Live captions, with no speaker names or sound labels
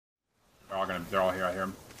gonna. They're all here. I hear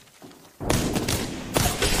him.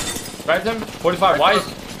 Right him. 45. Why is?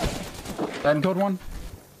 Then killed one.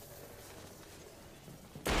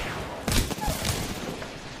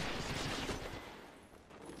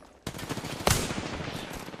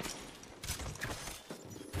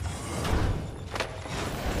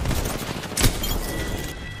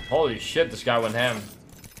 Holy shit, this guy went ham.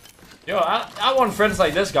 Yo, I want friends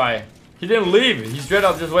like this guy. He didn't leave. He's straight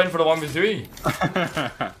up just waiting for the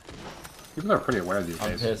 1v3. People are pretty aware these I'm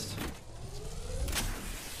days. pissed.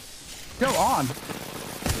 Go on.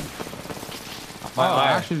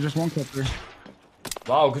 My. Actually, just one clip through.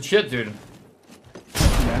 Wow, good shit, dude.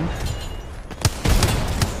 Man.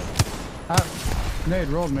 Nade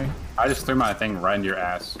rolled me. I just threw my thing right into your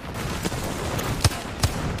ass.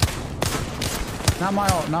 Not my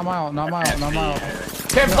ult, not my ult, not my ult, not my ult.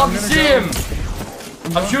 Can't fucking see him!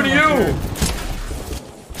 I'm shooting you!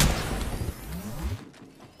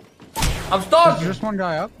 I'm stuck! There's just one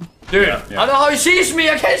guy up. Dude, Yeah. I don't know how he sees me!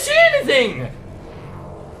 I can't see anything!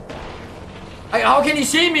 How can he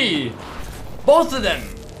see me? Both of them!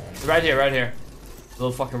 Right here, right here.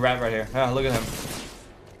 Little fucking rat right here. Yeah, look at him.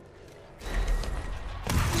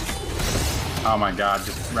 Oh my god,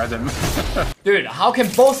 just read him. Dude, how can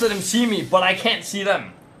both of them see me, but I can't see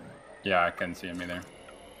them? Yeah, I couldn't see him either.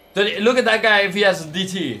 Dude, look at that guy if he has a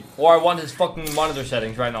DT. Or I want his fucking monitor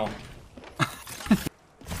settings right now.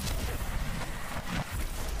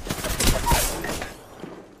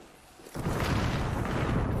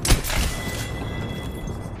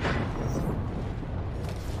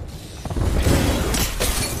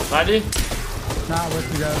 Ready? Not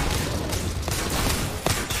with you guys.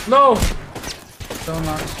 No! Still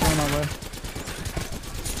not with.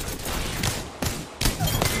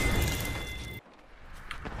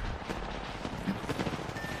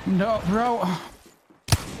 No, bro.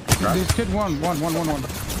 These kid one. On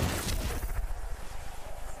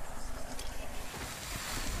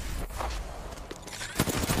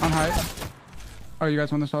height. Oh, you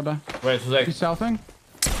guys want this all day? Wait, so He's southing.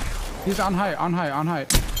 He's on height.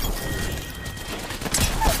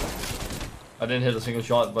 I didn't hit a single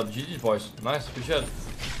shot, but GG's boys. Nice, good shit.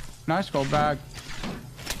 Nice gold bag.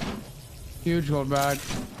 Huge gold bag.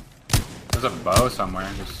 There's a bow somewhere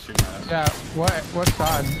just shooting at us. Yeah, what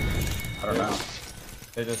side? I don't know.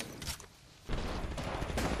 They just...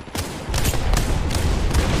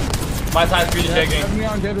 My entire screen is shaking. Have me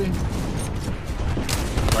on Gibby.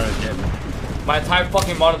 Where is it? My entire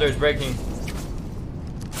fucking monitor is breaking.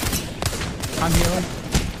 I'm healing.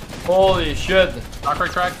 Holy shit. Knocker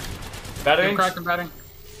crack. Battery? Crack and batting.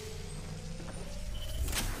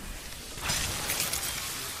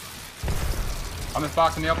 On this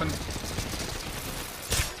box in the open.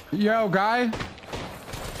 Yo, guy.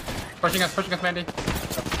 Pushing us, Mandy.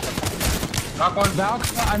 Knock one.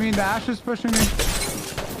 The Ash is pushing me.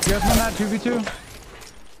 You guys want that 2v2?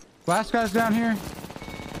 Last guy's down here.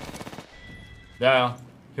 Yeah.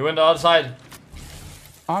 He went the other side.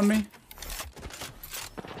 On me.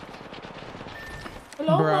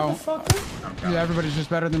 Hello, bro. motherfucker. Yeah, everybody's just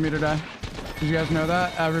better than me today. Did you guys know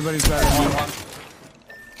that? Everybody's better than me.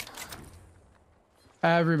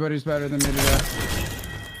 Everybody's better than me today.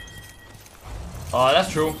 Oh,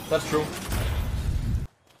 that's true. That's true.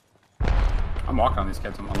 I'm walking on these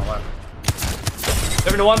kids on the left.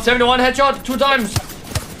 71 headshot 2 times.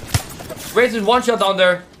 Raze is 1 shot down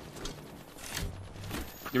there.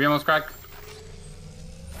 Give me almost crack.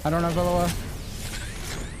 I don't have LOA.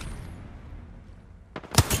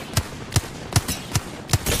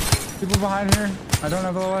 People behind here. I don't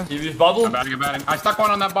have LOA. You use bubble? I'm batting. I stuck one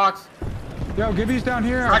on that box. Yo, Gibby's down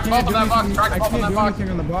here. Crack I can't do on that box. anything. Crack I on can't that do box.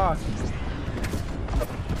 anything on the box.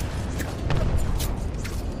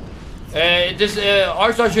 This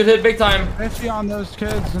R-Star should hit big time. 50 on those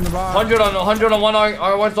kids in the box. 100 on one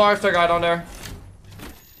what's the R-Star guy down there?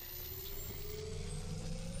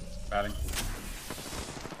 Batting.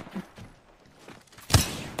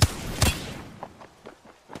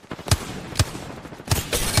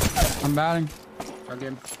 I'm batting. Good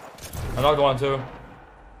game. I knocked one too.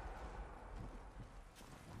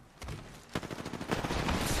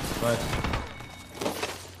 Nice.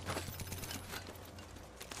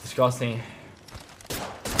 Disgusting. I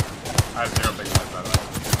have 0 big life, by the way.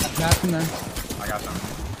 That's in there. I got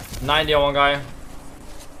some. 90 on one guy.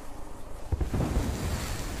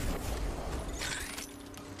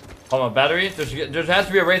 Hold on, battery? There has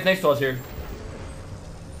to be a Wraith next to us here.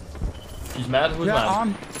 She's mad? Who's mad?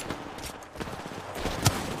 On.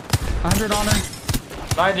 100 on her.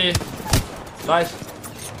 90. Nice.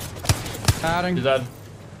 Batting. She's dead.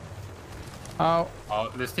 Oh.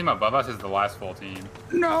 Oh, this team above us is the last full team.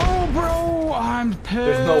 No, bro. I'm pissed.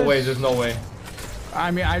 There's no way. There's no way.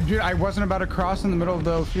 I mean, I wasn't about to cross in the middle of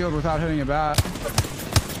the field without hitting a bat.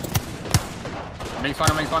 Makes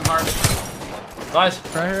one hard. Nice.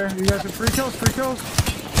 Right here. You guys have 3 kills. 3 kills.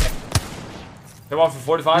 Hit one for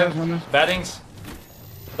 45. Yes, Battings.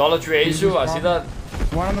 Dollar Tree Asu. I see that.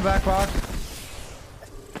 One on the back box.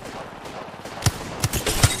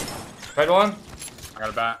 Right one. I got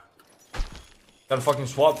a bat. Gotta fucking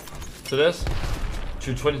swap to this.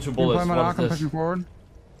 Shoot 22 bullets. Play my What knock, is I'm this? pushing forward.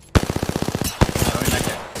 Let me make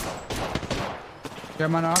it. Get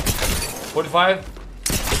my knock. 45.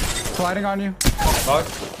 Sliding on you. Fuck.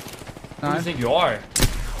 Who do you Nice. think you are?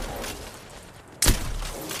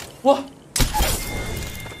 What?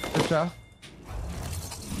 Good stuff.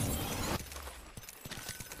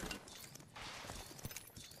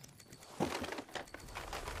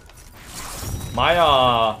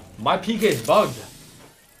 My PK is bugged.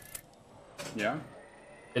 Yeah.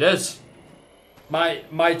 It is.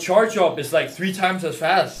 My charge up is like 3 times as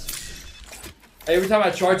fast. Every time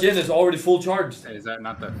I charge in, it's already full charged. Is that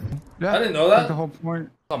not the? Yeah. I didn't know That's that. the whole point.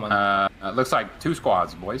 Come on. It looks like 2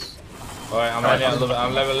 squads, boys. Alright, I'm leveling a little bit.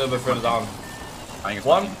 I'm leveling a little bit further down. I think it's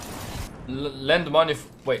One. Lend the money.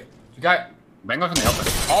 Wait, you got. Bengals in the open.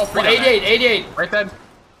 All 3 Well, 88, 88. Right then.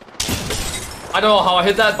 I don't know how I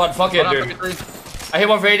hit that, but fuck it, Hold on, dude. 53. I hit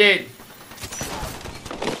one for 88.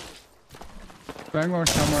 Bangalore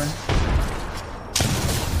somewhere.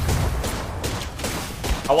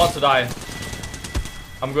 I want to die.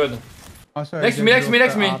 I'm good. Also, Next to me, next to me,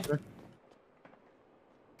 next to me.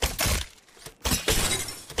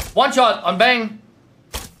 One shot on bang.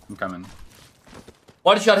 I'm coming.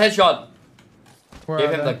 One shot, headshot. Where Gave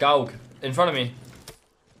are him they? the gauk in front of me.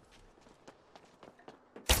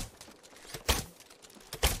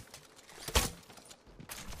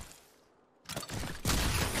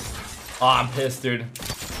 Oh, I'm pissed, dude.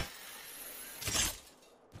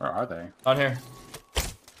 Where are they? Down here.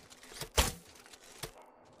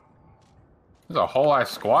 There's a whole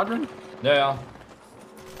ass squadron? Yeah.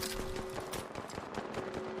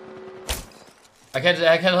 I can't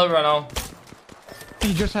help you right now.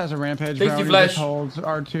 He just has a rampage, 60 bro. He flash. just holds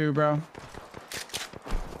R2, bro.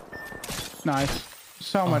 Nice.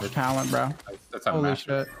 So much talent, bro. That's a Holy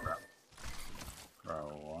master. shit. Bro.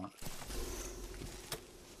 What?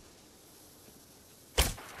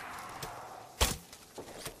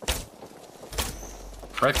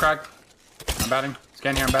 Right crack. I'm batting.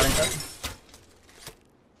 Scan here, I'm batting.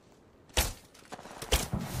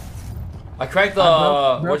 I cracked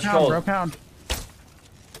the what's it called? Broke hound.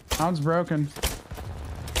 Hound's broken.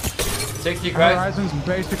 60 cracked. Horizon's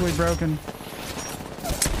basically broken.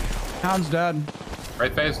 Hound's dead.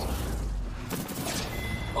 Right phase.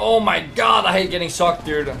 Oh my god, I hate getting sucked,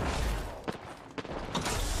 dude. I'm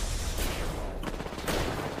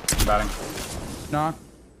batting. Knock.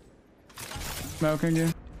 Smoking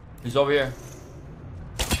you. He's over here.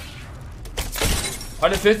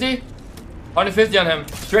 150? 150 on him.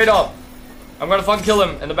 Straight up. I'm gonna fucking kill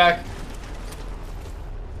him in the back.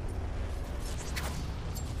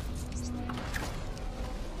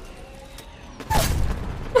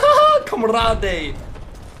 Camarade.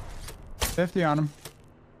 50 on him.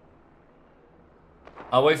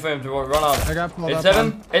 I'll wait for him to run out. I got pulled up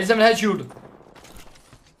 87? 87 head shoot.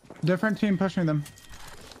 Different team pushing them.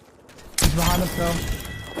 He's behind us though.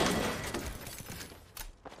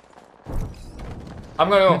 I'm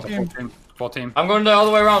gonna go. Next team. Full team. I'm going the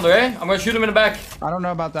other way around, okay? I'm gonna shoot him in the back. I don't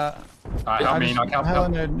know about that. I mean, I'll count. Hella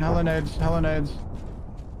nades.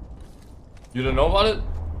 You don't know about it?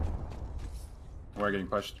 We're getting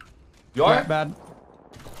pushed. You are? Yeah, bad.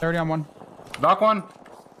 30 on one. Knock one.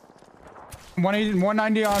 180,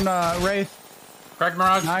 190 on Wraith. Crack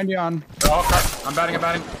Mirage. 90 on. Oh, crack. I'm batting.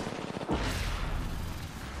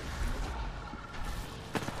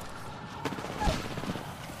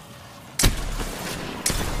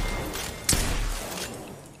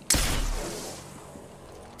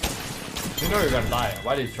 You know you're gonna die.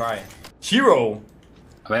 Why did you try? Zero?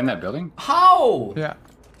 Are they in that building? How? Yeah.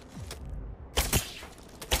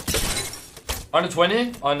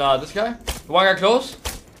 120 on this guy. The one guy close.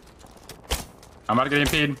 I'm about to get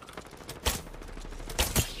impeded.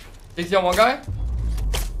 60 on one guy.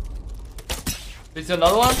 60 on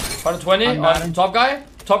another one. 120 I'm on batting. top guy.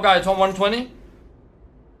 Top guy, top 120.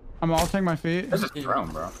 I'm ulting my feet. This is drone,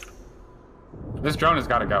 bro. This drone has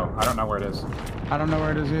got to go. I don't know where it is. I don't know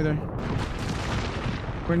where it is either.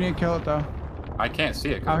 We need to kill it though. I can't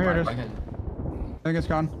see it. Oh, here it is. Okay. I think it's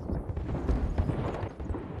gone.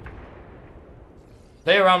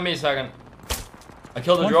 Stay around me a second. I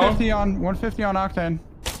killed the drone. 150 on Octane.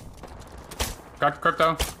 Cracked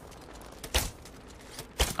crypto.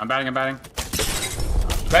 I'm batting.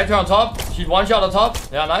 Cracked her on top. She's one shot on top.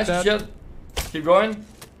 Yeah, nice shit. Keep going.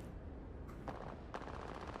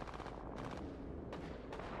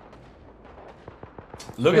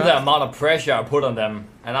 Look at the amount of pressure I put on them,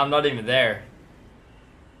 and I'm not even there.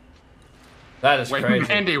 That is crazy.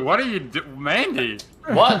 Mandy, what are you doing? Mandy!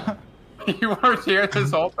 What? You weren't here this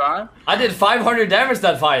whole time? I did 500 damage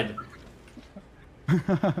that fight.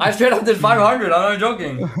 I straight up did 500, I'm not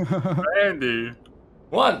joking. Mandy.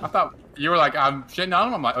 What? I thought you were like, I'm shitting on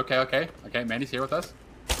him. I'm like, okay, Mandy's here with us.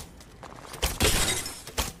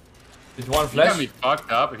 It's one You flesh. got me fucked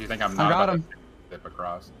up if you think I'm not got about him. to dip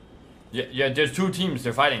across. Yeah, there's two teams,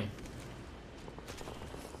 they're fighting.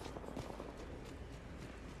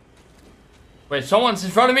 Wait, someone's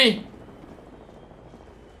in front of me!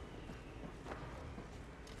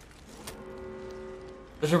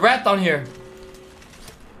 There's a rat down here.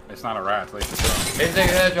 It's not a rat, at least it's a... 8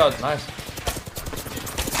 headshot, nice.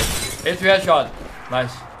 8 headshot,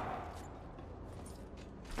 nice.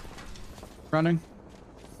 Running.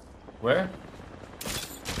 Where?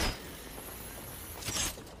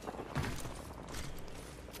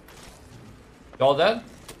 You all dead?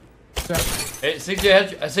 Yeah.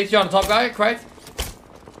 60 on the top guy, correct?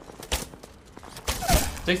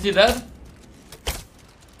 60 dead.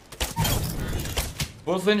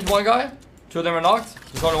 Both finished one guy. 2 of them are knocked.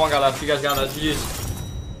 There's only one guy left. You guys got that. GG's.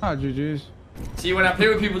 Oh, GG's. See, when I play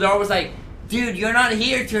with people, they're always like, dude, you're not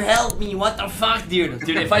here to help me. What the fuck, dude?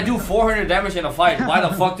 Dude, if I do 400 damage in a fight, why the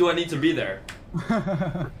fuck do I need to be there?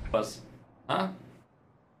 Huh?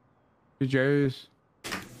 GG's.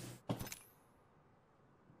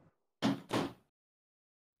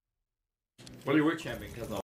 What are you work champion?